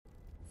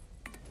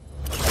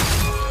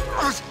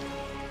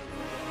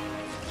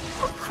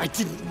I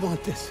didn't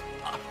want this.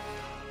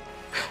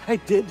 I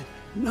did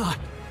not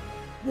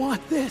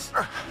want this.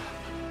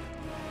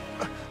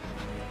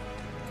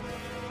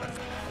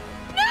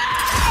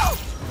 No!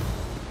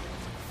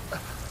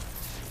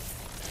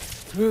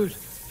 Dude,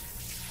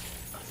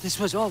 this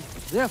was all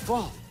their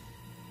fault.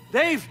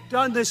 They've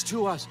done this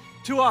to us,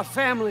 to our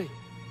family.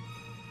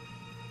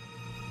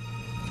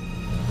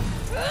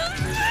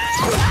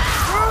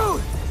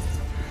 Dude!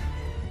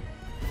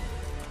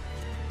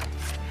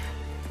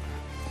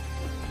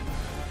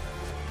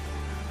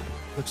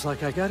 Looks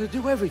like I gotta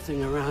do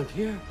everything around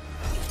here.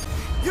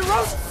 Your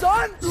own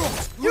son?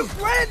 Your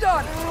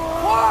granddaughter!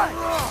 Why?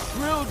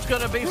 Rude's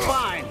gonna be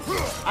fine.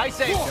 I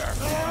saved her.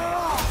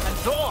 And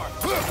Thor,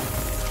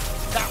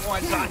 that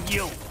one's on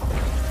you.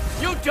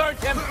 You turned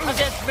him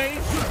against me.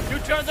 You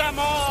turned them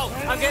all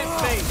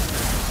against me.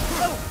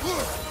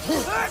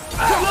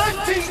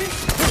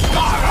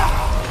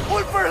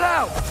 One for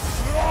now!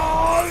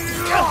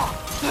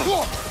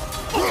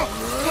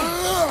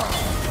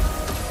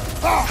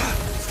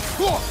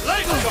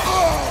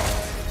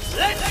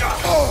 Let's go!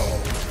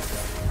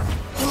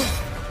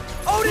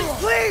 Odin,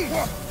 please!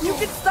 You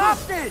can stop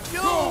this!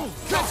 You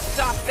can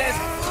stop this!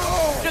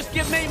 Just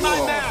give me my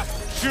map!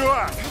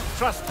 Sure!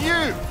 Trust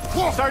you!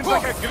 Sounds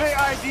like a great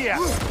idea!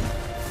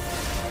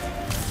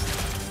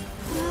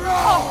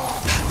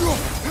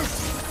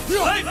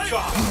 Let's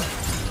go!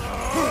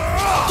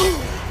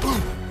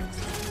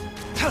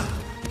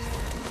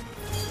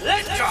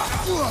 Let's go!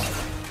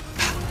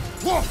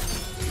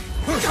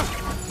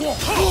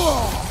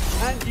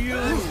 And you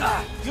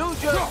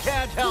just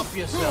can't help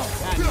yourself,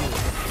 can you?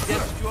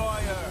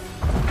 Destroyer.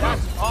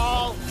 That's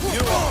all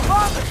you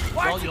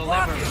are. All you'll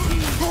ever be.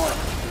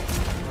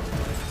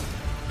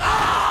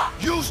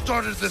 You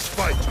started this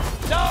fight!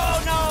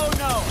 No!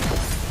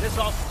 This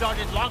all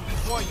started long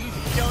before you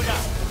showed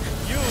up.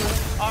 You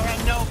are a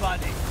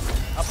nobody.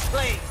 A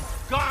plague,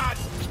 god,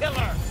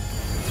 killer.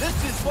 This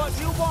is what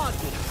you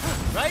wanted,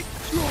 right?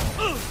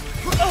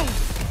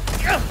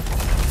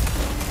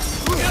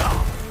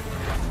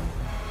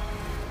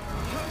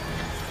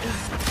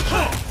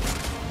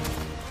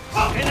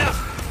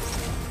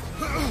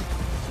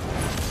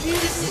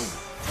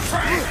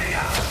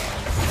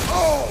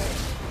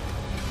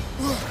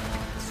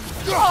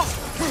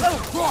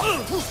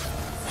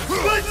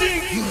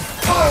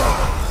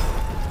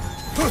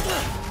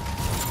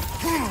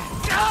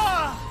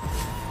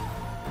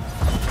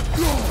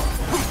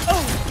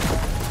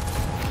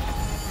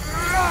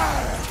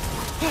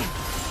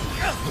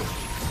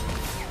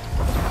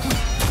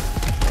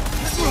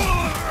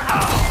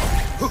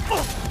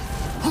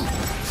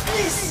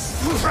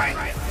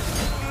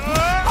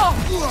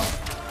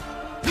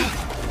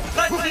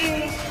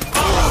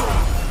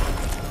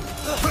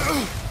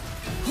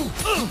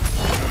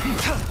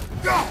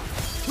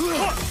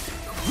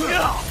 Enough!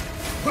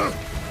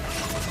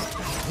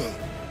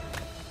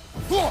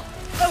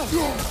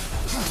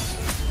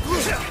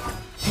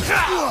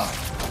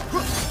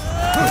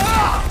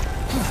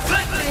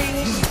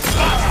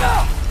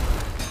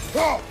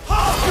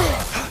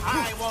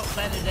 I won't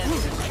let it end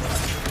this way.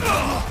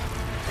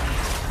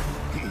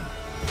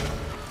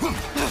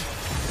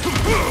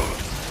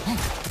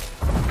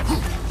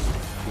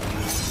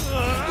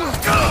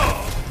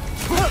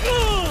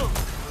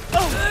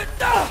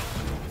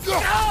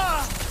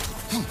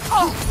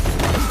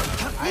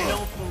 I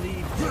don't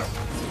believe this.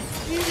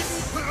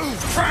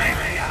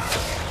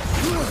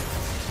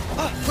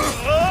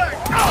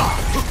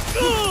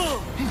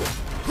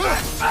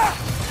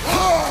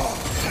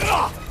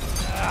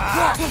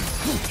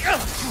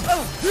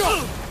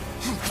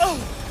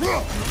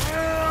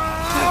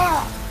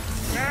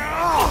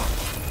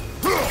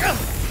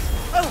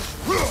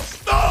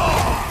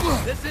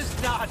 This is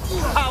not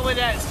how it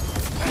ends.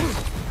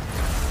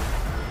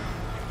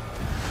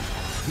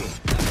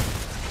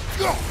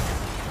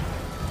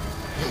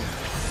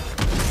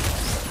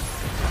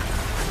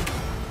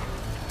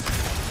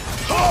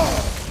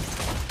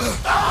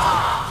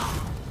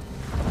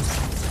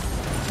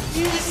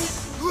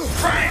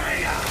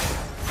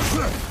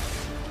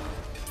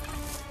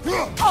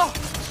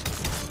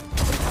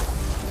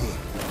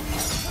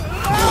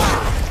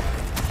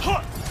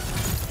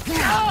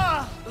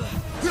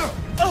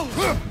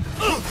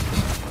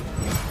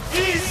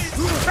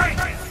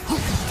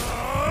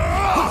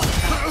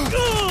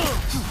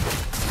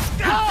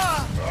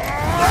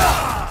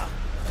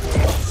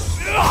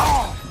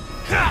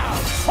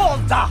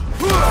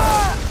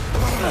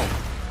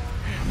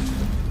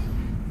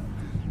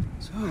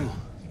 So,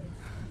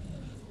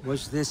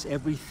 was this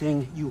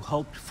everything you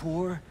hoped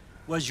for?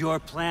 Was your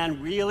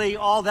plan really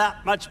all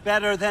that much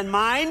better than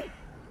mine?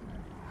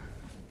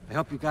 I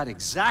hope you got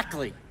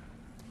exactly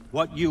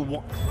what you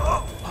want.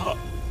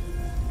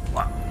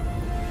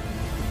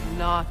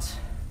 Not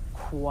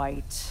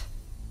quite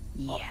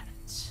yet.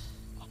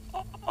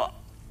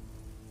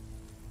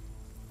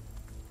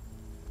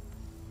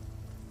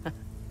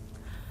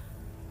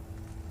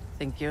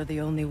 Think you're the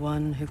only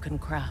one who can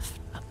craft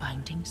a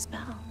binding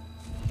spell?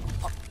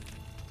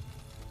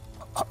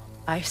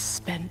 I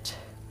spent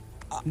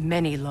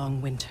many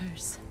long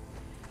winters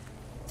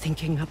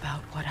thinking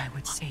about what I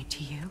would say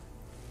to you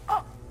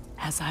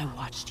as I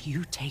watched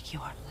you take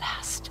your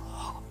last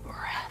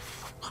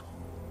breath.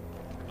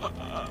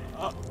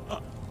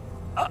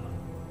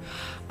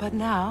 But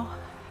now,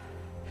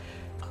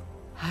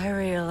 I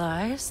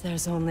realize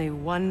there's only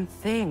one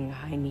thing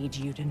I need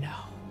you to know.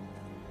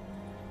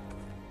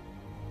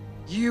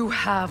 You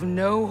have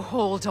no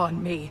hold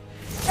on me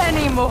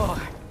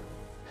anymore.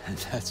 And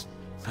that's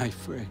my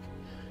frig.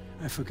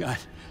 I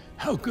forgot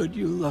how good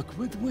you look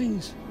with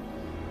wings.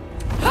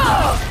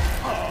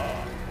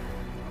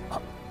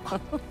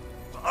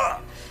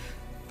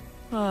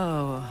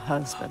 Oh,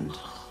 husband.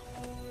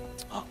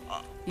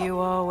 You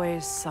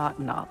always sought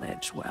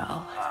knowledge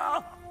well.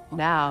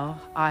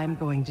 Now, I'm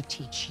going to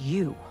teach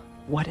you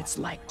what it's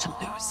like to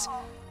lose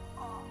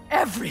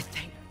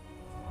everything.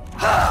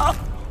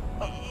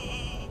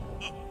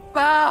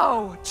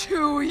 Bow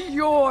to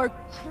your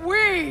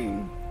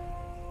queen!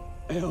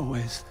 I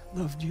always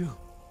loved you,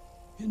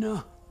 you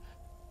know?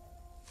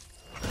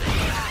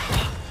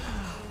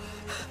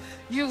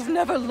 You've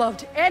never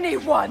loved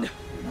anyone!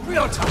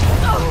 Real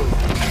time.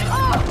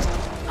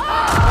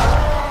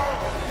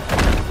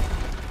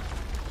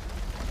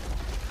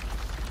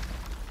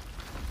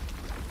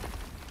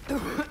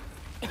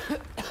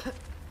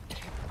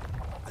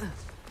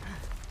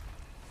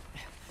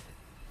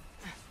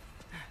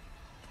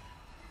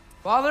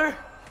 Father?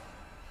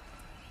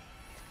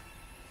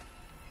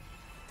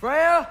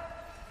 Freya?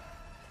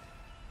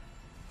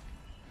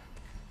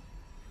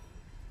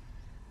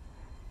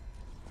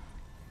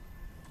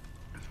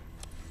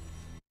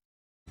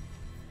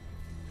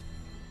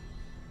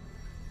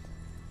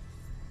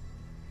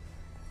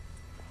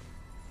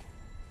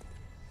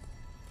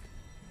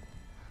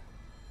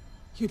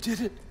 You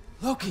did it,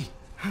 Loki.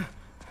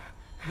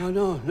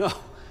 No,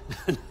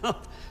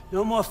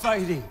 no more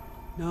fighting.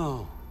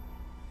 No,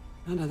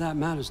 none of that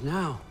matters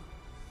now.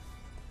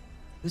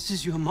 This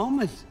is your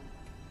moment,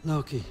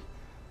 Loki.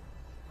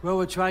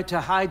 Groa tried to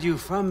hide you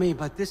from me,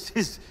 but this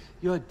is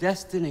your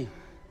destiny.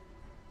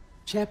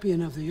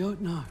 Champion of the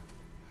Jotnar.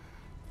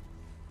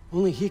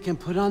 Only he can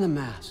put on the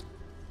mask.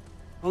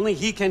 Only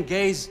he can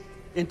gaze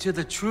into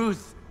the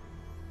truth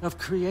of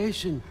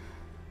creation.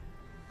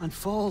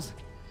 Unfold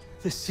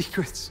the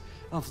secrets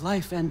of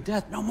life and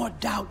death. No more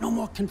doubt, no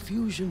more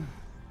confusion.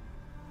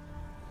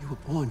 You were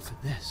born for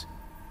this.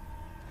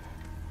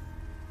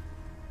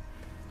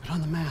 Put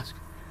on the mask,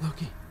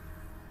 Loki.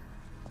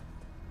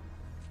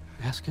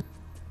 Ask it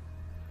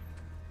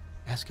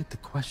the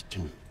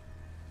question.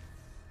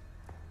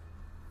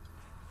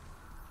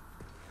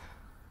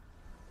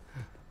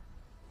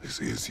 This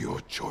is your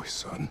choice,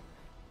 son.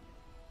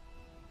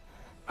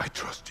 I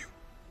trust you.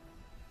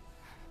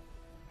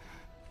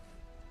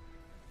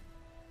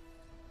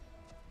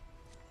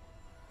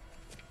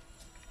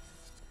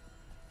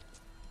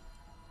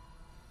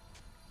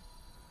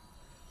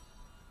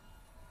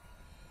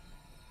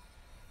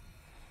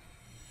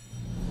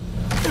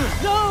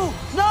 No!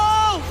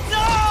 No!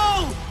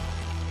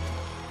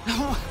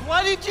 No!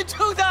 Why did you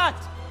do that?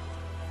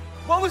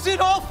 What was it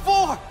all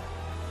for?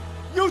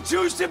 You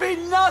choose to be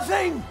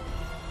nothing!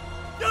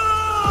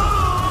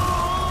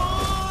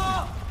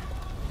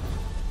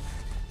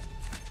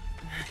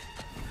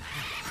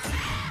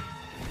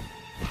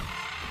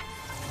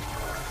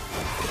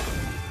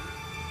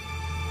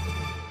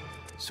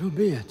 So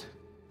be it.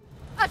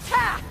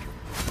 Attack!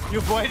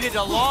 You've waited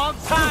a long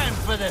time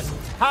for this,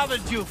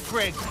 haven't you,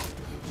 Frigg?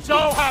 So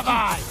have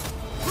I!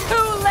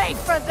 Too late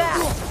for that!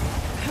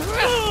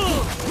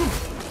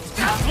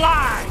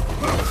 Fly!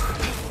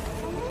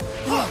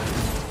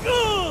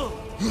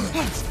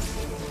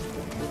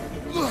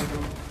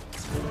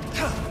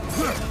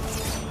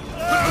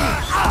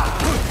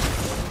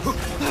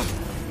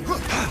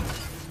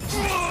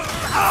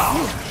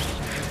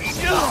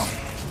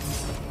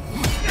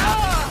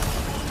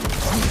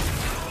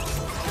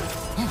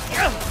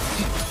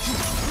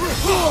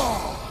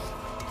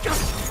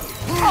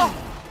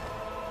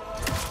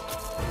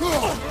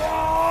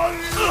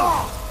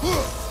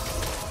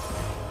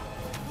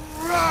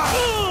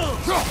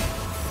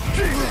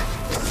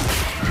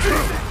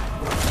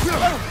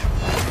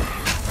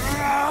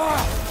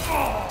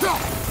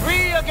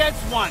 Three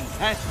against one,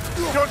 eh?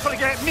 Don't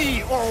forget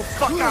me, old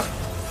fucker!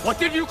 What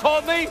did you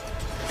call me?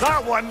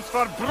 That one's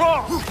for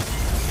Brock!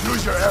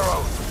 Use your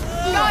arrows.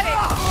 Got it!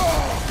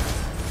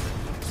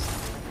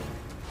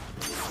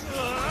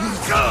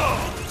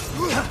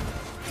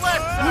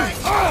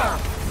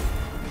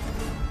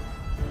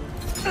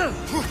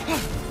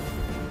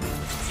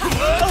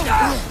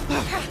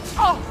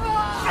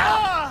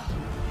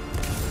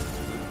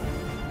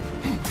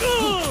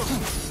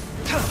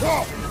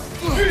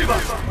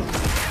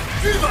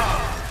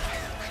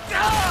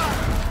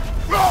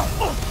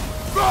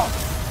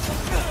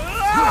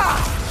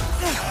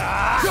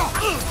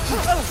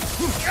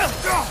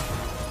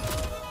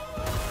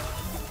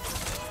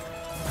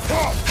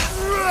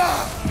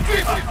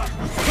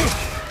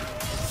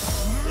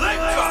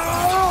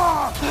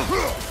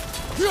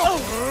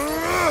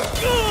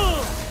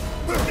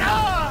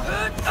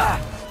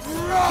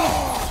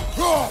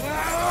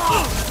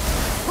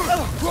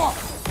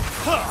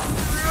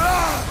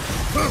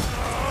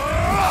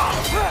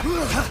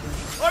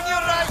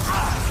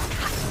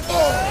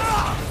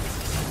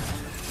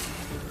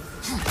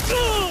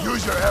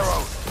 Use your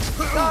arrow.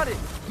 Got it.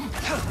 Move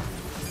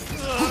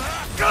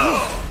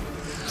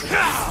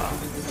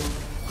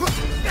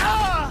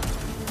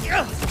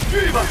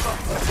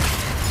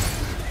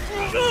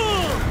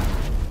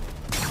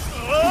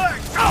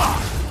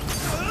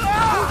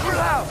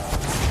out.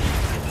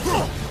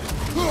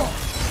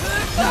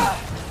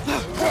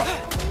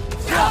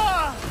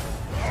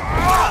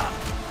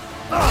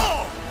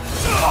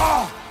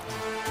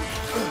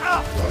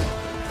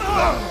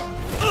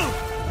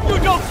 You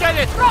don't get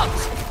it!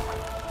 Rocks!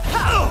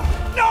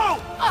 No!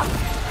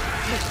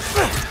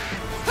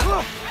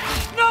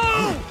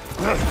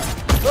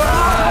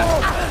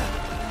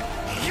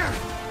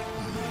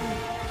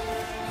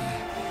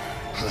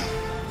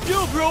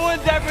 You've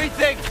ruined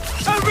everything!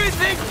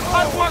 Everything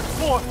I worked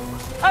for!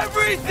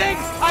 Everything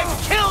I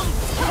killed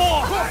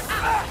for!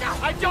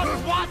 I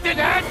just wanted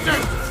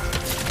answers!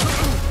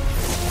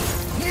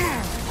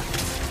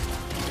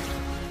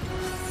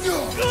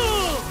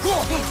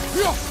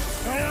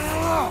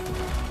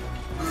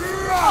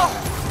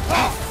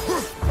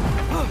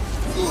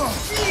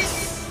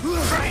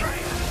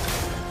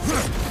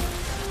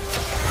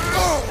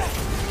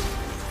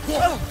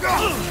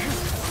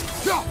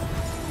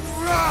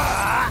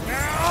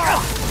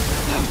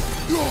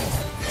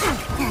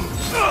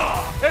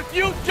 If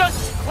you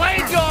just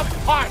played your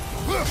part,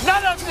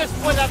 none of this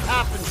would have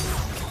happened.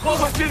 What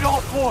was it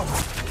all for?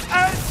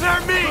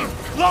 Answer me,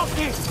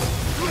 Loki!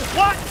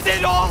 What's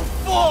it all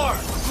for?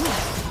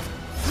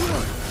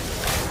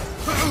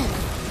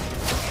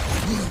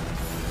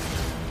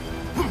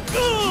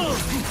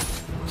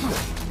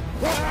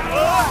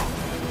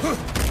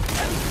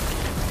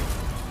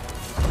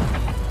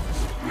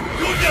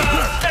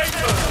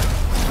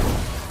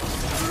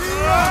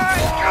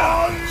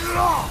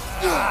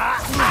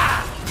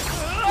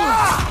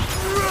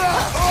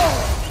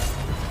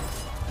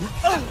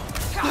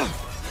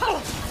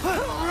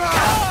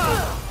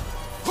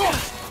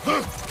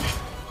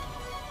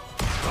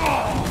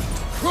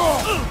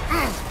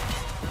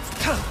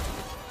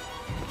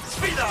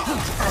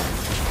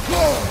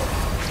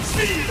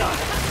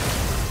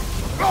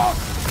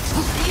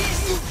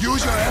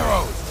 Use your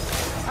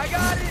arrows. I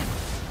got it.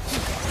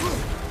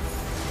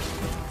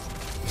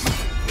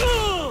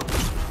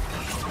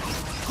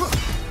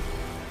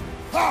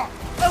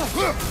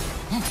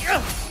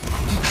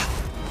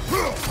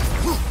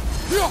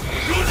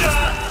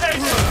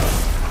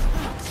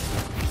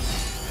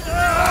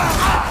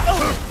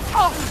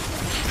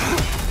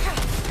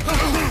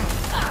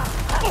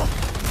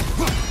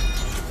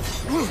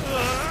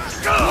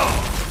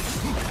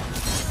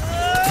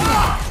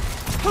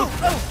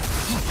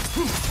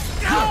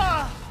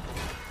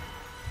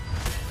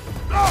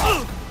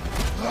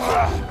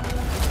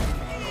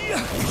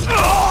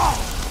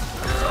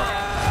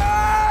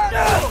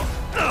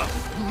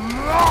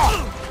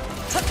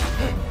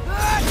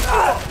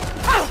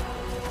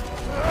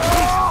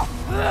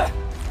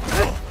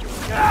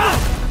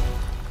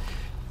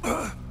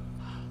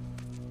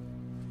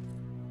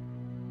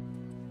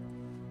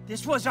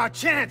 This was our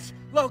chance,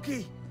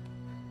 Loki.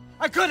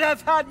 I could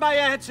have had my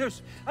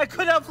answers. I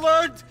could have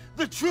learned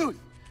the truth.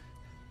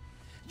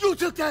 You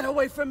took that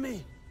away from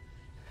me.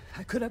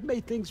 I could have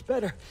made things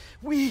better.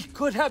 We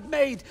could have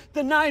made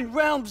the 9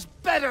 realms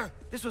better.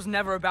 This was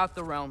never about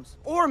the realms,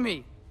 or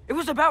me. It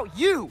was about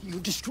you. You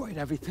destroyed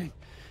everything.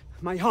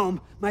 My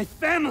home, my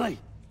family,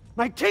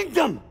 my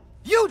kingdom.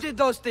 You did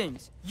those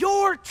things.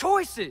 Your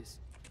choices.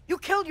 You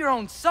killed your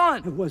own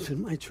son. It wasn't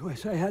my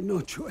choice. I had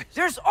no choice.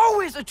 There's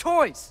always a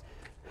choice.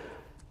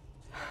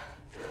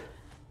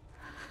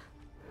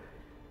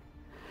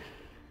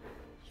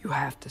 You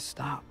have to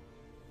stop.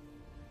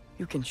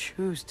 You can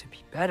choose to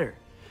be better.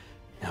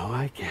 No,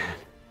 I can't.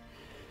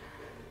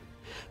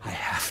 I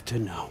have to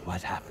know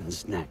what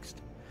happens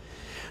next.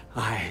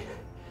 I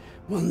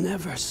will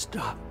never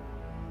stop.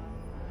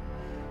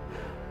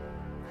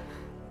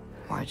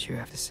 Why'd you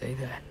have to say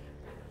that?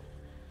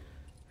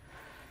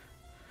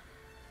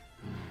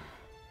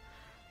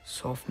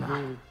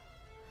 Sofna.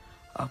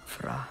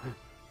 Apfra.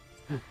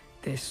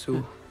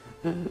 Desu.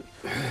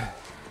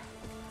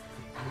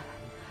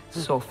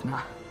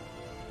 Sofna.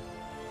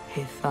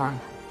 Hithan.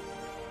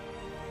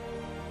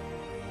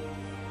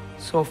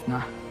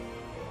 Sofna.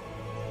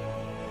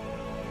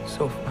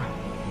 Sofna.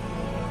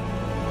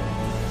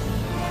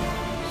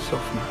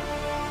 Sofna.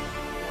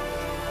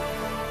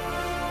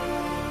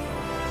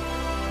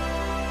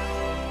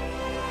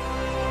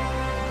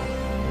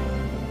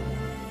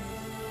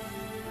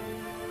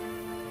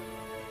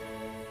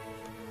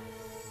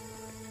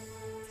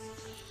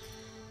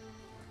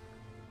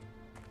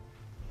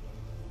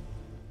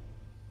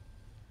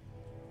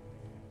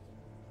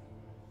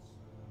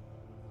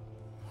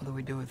 What do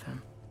we do with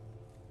him?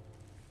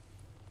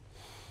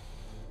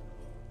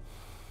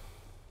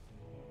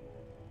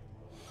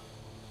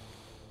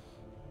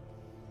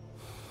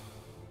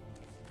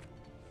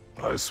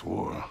 I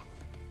swore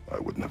I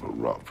would never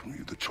rob from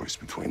you the choice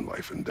between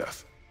life and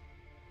death.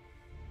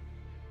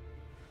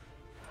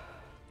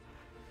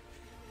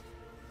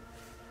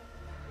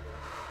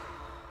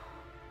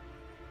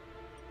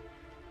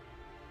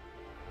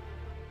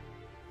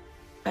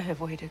 I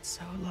have waited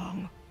so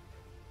long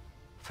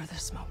for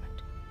this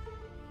moment.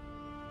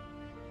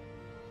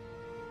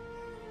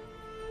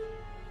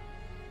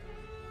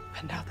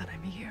 And now that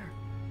I'm here,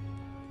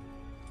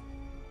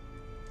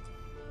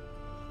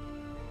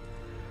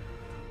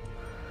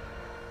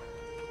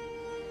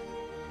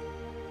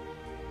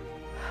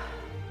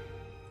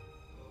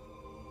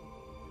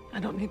 I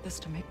don't need this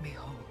to make me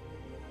whole.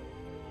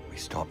 We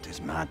stopped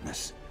his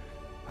madness.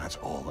 That's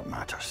all that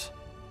matters.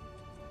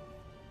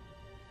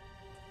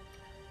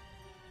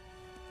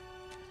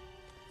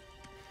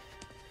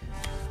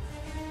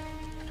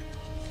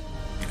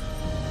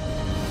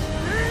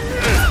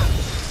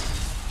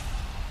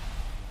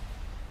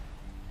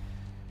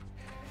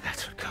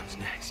 That's what comes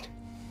next.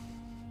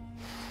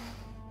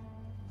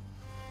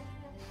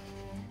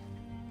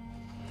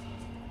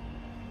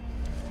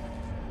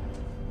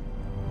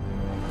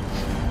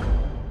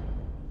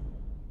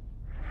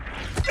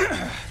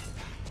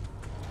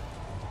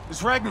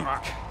 It's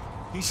Ragnarok.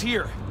 He's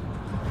here.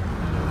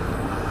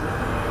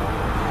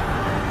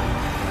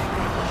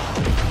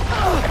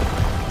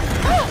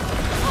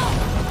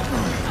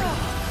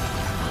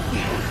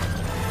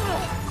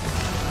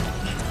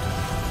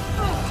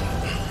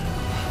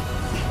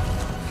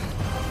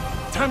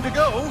 Time to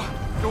go?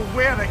 Go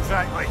where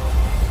exactly?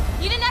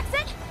 Need an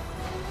exit?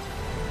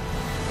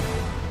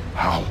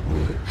 How?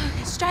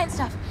 It's giant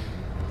stuff.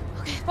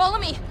 Okay, follow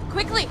me,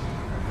 quickly.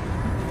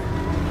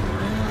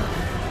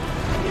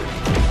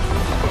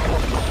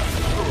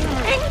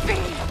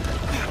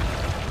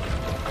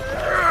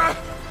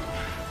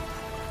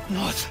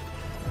 Not.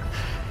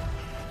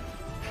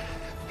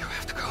 You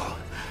have to go.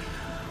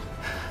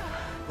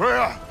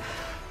 Freya!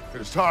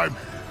 It is time.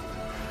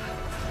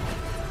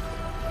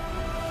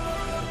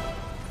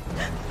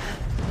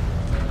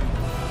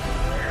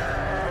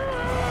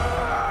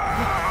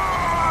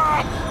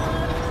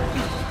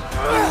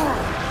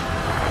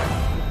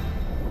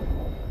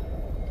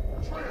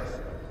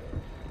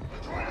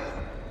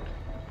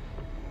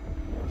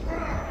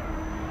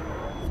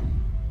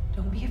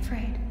 Don't be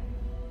afraid.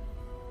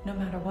 No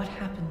matter what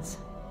happens,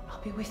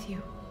 I'll be with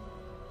you.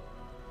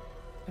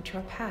 But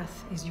your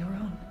path is your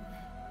own.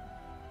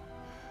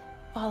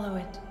 Follow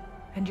it,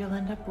 and you'll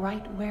end up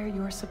right where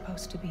you're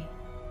supposed to be.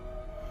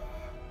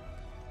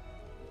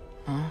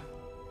 Huh?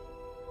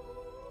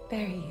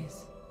 There he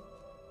is.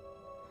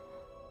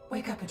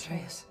 Wake up,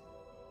 Atreus.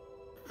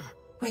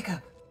 Wake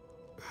up.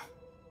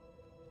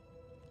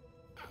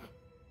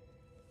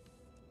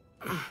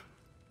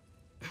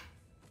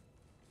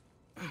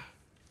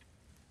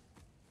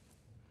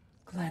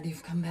 Glad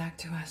you've come back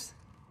to us.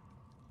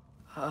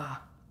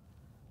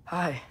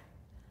 Hi.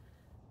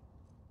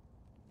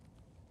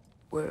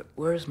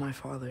 Where's my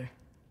father?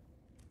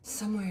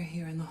 Somewhere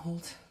here in the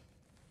Holt.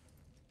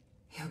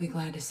 He'll be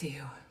glad to see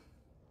you.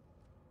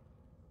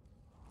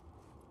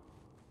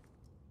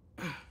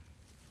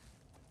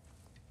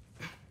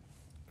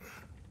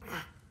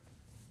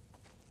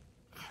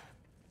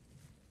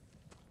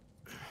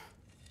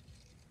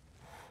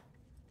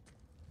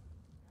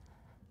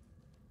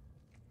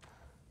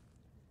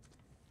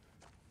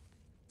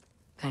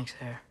 Thanks,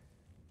 Hare.